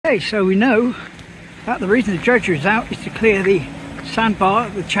Okay, so we know that the reason the dredger is out is to clear the sandbar,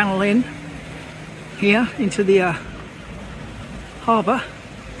 the channel in here into the harbour.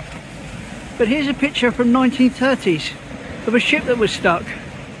 But here's a picture from 1930s of a ship that was stuck.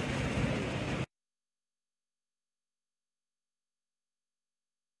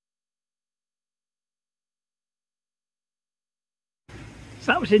 So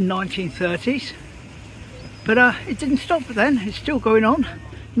that was in 1930s, but it didn't stop then, it's still going on.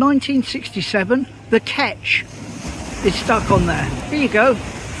 1967, the Ketch is stuck on there. Here you go.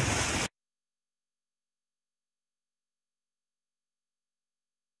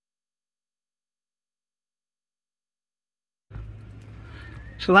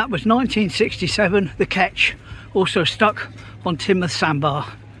 So that was 1967, the Ketch, also stuck on Teignmouth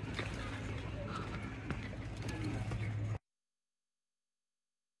sandbar.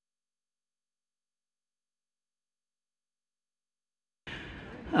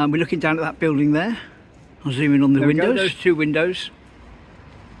 We're looking down at that building there. I'll zoom in on the windows. Those two windows.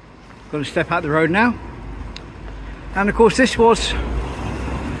 Got to step out the road now. And of course this was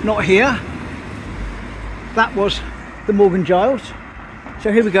not here. That was the Morgan Giles.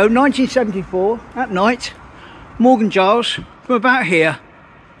 So here we go, 1974 at night. Morgan Giles from about here.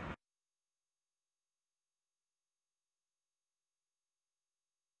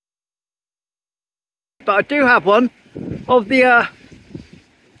 But I do have one of the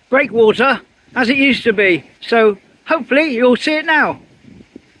Breakwater as it used to be, so hopefully you'll see it now.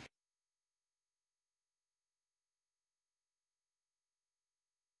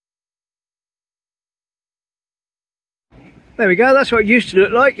 There we go, that's what it used to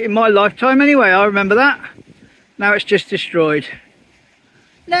look like in my lifetime anyway, I remember that. Now it's just destroyed.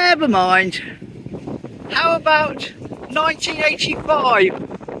 Never mind. How about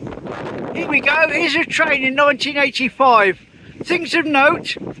 1985? Here we go, here's a train in 1985. Things of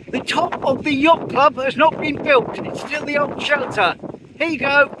note, the top of the yacht club has not been built, it's still the old shelter. Here you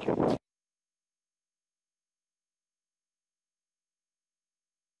go.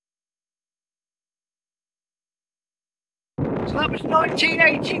 So that was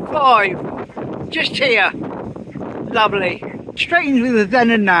 1985, just here. Lovely. Straight into the then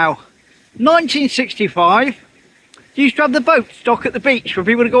and now. 1965, you used to have the boats dock at the beach for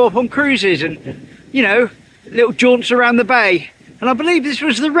people to go off on cruises and, you know, little jaunts around the bay, and I believe this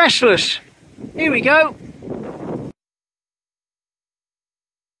was the Restless. Here we go.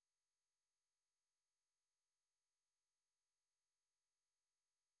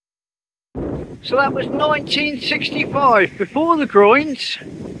 So that was 1965, before the groins,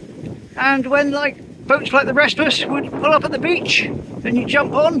 and when like boats like the Restless would pull up at the beach, then you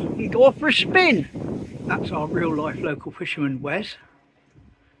jump on and go off for a spin. That's our real life local fisherman Wes,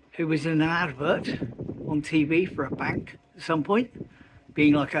 who was in an advert on TV for a bank at some point,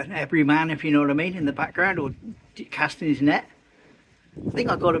 being like an everyman, if you know what I mean, in the background, or casting his net. I think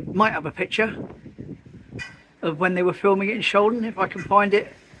I might have a picture of when they were filming it in Shoalden. If I can find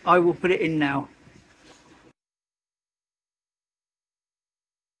it, I will put it in now.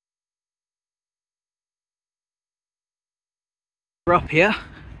 We're up here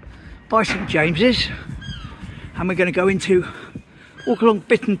by St James's, and we're going to walk along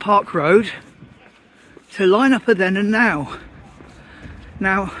Bitton Park Road to line up a then and now.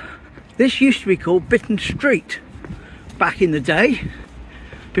 Now, this used to be called Bitton Street back in the day,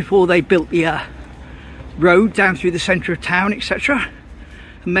 before they built the road down through the centre of town, etc.,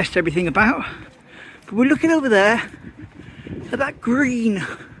 and messed everything about. But we're looking over there at that green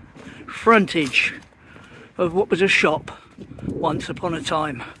frontage of what was a shop once upon a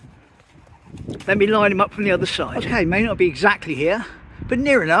time. Let me line them up from the other side. Okay, may not be exactly here, but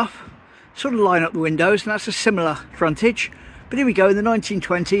near enough. Sort of line up the windows, and that's a similar frontage. But here we go, in the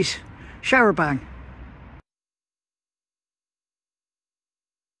 1920s, Charabanc.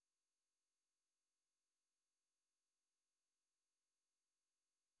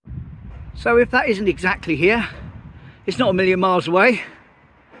 So if that isn't exactly here, it's not a million miles away.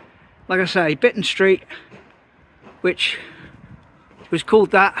 Like I say, Bitton Street, which was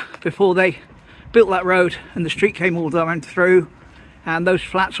called that before they built that road and the street came all the way through, and those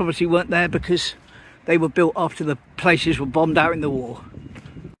flats obviously weren't there because they were built after the places were bombed out in the war.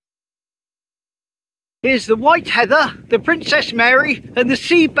 Here's the White Heather, the Princess Mary and the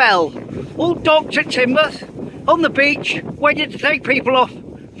Sea Belle, all docked at Teignmouth on the beach, waiting to take people off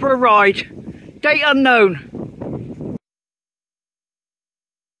for a ride. Date unknown.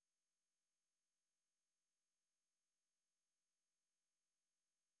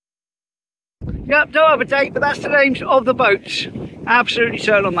 Yep, don't have a date, but that's the names of the boats. Absolutely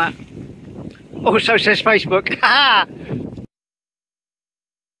certain on that. Also says Facebook.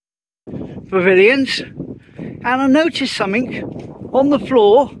 Pavilions, and I noticed something on the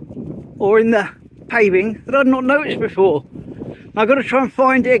floor or in the paving that I'd not noticed before. I've got to try and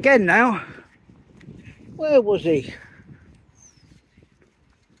find it again now. Where was he?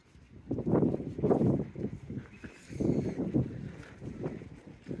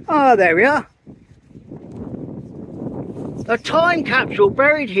 Ah, there we are. A time capsule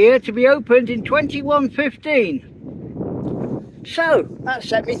buried here to be opened in 2115. So that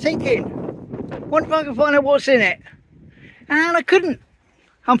set me thinking, wonder if I can find out what's in it. And I couldn't,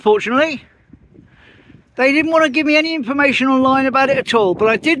 unfortunately. They didn't want to give me any information online about it at all, but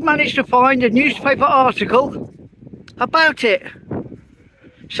I did manage to find a newspaper article about it.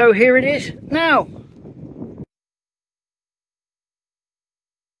 So here it is now.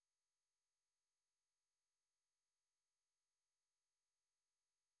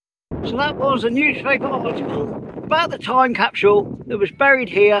 So that was a newspaper article about the time capsule that was buried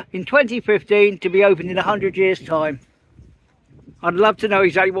here in 2015 to be opened in 100 years time. I'd love to know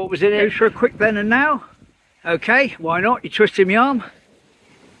exactly what was in it. For a quick then and now. Okay, why not? You're twisting my arm.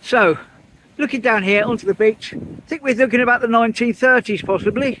 So, looking down here onto the beach, I think we're looking about the 1930s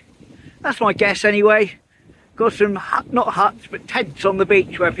possibly. That's my guess anyway. Got some, not huts, but tents on the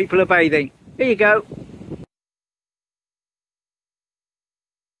beach where people are bathing. Here you go.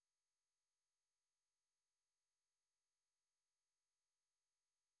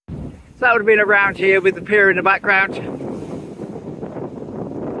 That would have been around here with the pier in the background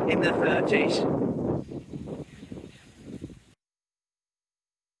in the 30s.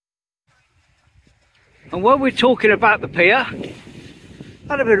 And while we're talking about the pier, I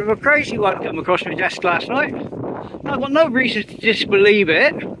had a bit of a crazy one come across my desk last night. I've got no reason to disbelieve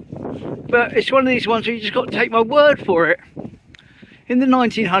it, but it's one of these ones where you just got to take my word for it. In the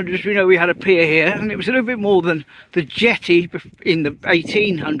 1900s, we know we had a pier here, and it was a little bit more than the jetty in the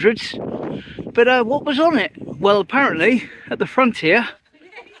 1800s. But what was on it? Well, apparently, at the front here,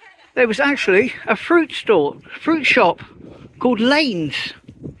 there was actually a fruit shop called Lane's.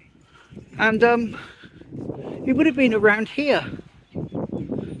 And it would have been around here.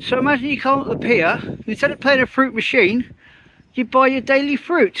 So imagine you come up the pier, and instead of playing a fruit machine, you buy your daily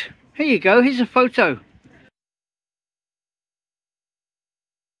fruit. Here you go, here's a photo.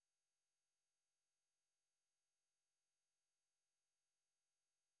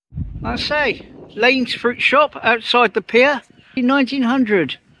 I say, Lane's fruit shop outside the pier in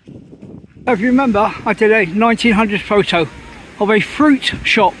 1900. If you remember, I did a 1900s photo of a fruit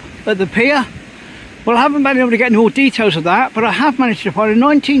shop at the pier. Well, I haven't been able to get any more details of that, but I have managed to find a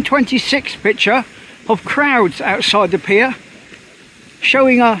 1926 picture of crowds outside the pier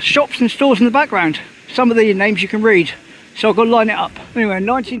showing shops and stores in the background. Some of the names you can read, so I've got to line it up. Anyway,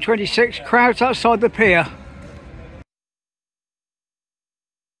 1926, crowds outside the pier.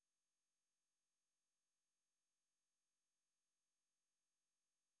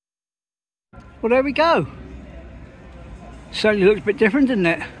 Well, there we go. Certainly looks a bit different, doesn't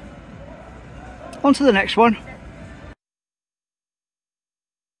it? On to the next one.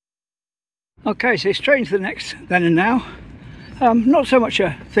 Okay, so straight into the next then and now. Not so much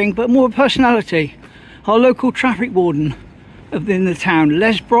a thing, but more a personality. Our local traffic warden in the town,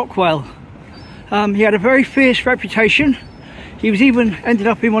 Les Brockwell. He had a very fierce reputation. He was even ended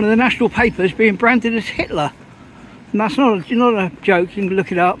up in one of the national papers being branded as Hitler. And that's not a joke, you can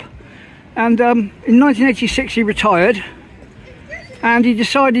look it up. And in 1986 he retired, and he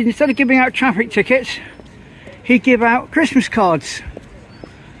decided instead of giving out traffic tickets, he'd give out Christmas cards.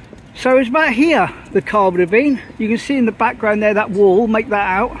 So it's about here the car would have been. You can see in the background there, that wall, make that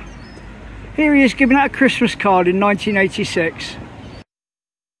out. Here he is giving out a Christmas card in 1986.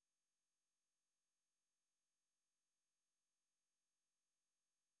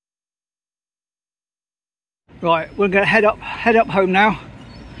 Right, we're going to head up home now.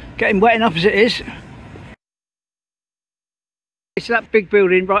 Getting wet enough as it is. It's that big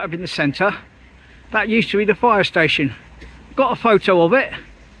building right up in the centre. That used to be the fire station. Got a photo of it,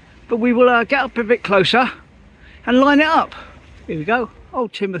 but we will get up a bit closer and line it up. Here we go,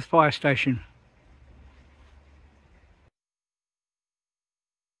 Old Teignmouth fire station.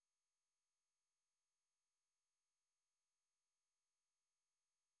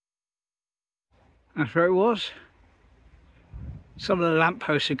 That's where it was. Some of the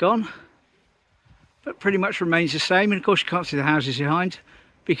lampposts are gone, but pretty much remains the same. And of course you can't see the houses behind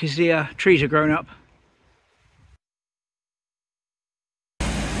because the trees are grown up.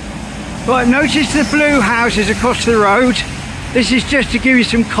 Right, notice the blue houses across the road. This is just to give you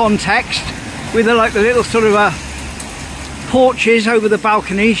some context with the little sort of porches over the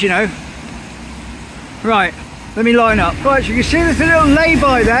balconies, you know. Right, let me line up. Right, so you can see there's a little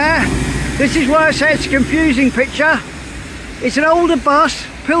lay-by there. This is why I say it's a confusing picture. It's an older bus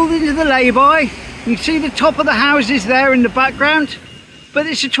pulled into the lay-by. You can see the top of the houses there in the background, but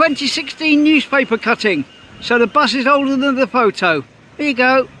it's a 2016 newspaper cutting, so the bus is older than the photo. Here you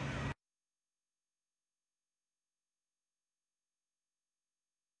go.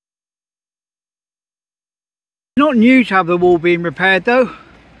 Not new to have the wall being repaired though.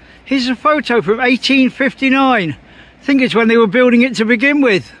 Here's a photo from 1859. I think it's when they were building it to begin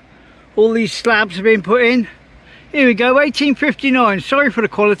with. All these slabs have been put in. Here we go, 1859. Sorry for the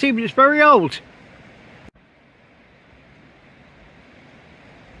quality, but it's very old.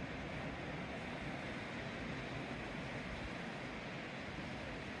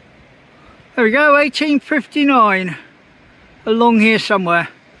 There we go, 1859. Along here somewhere.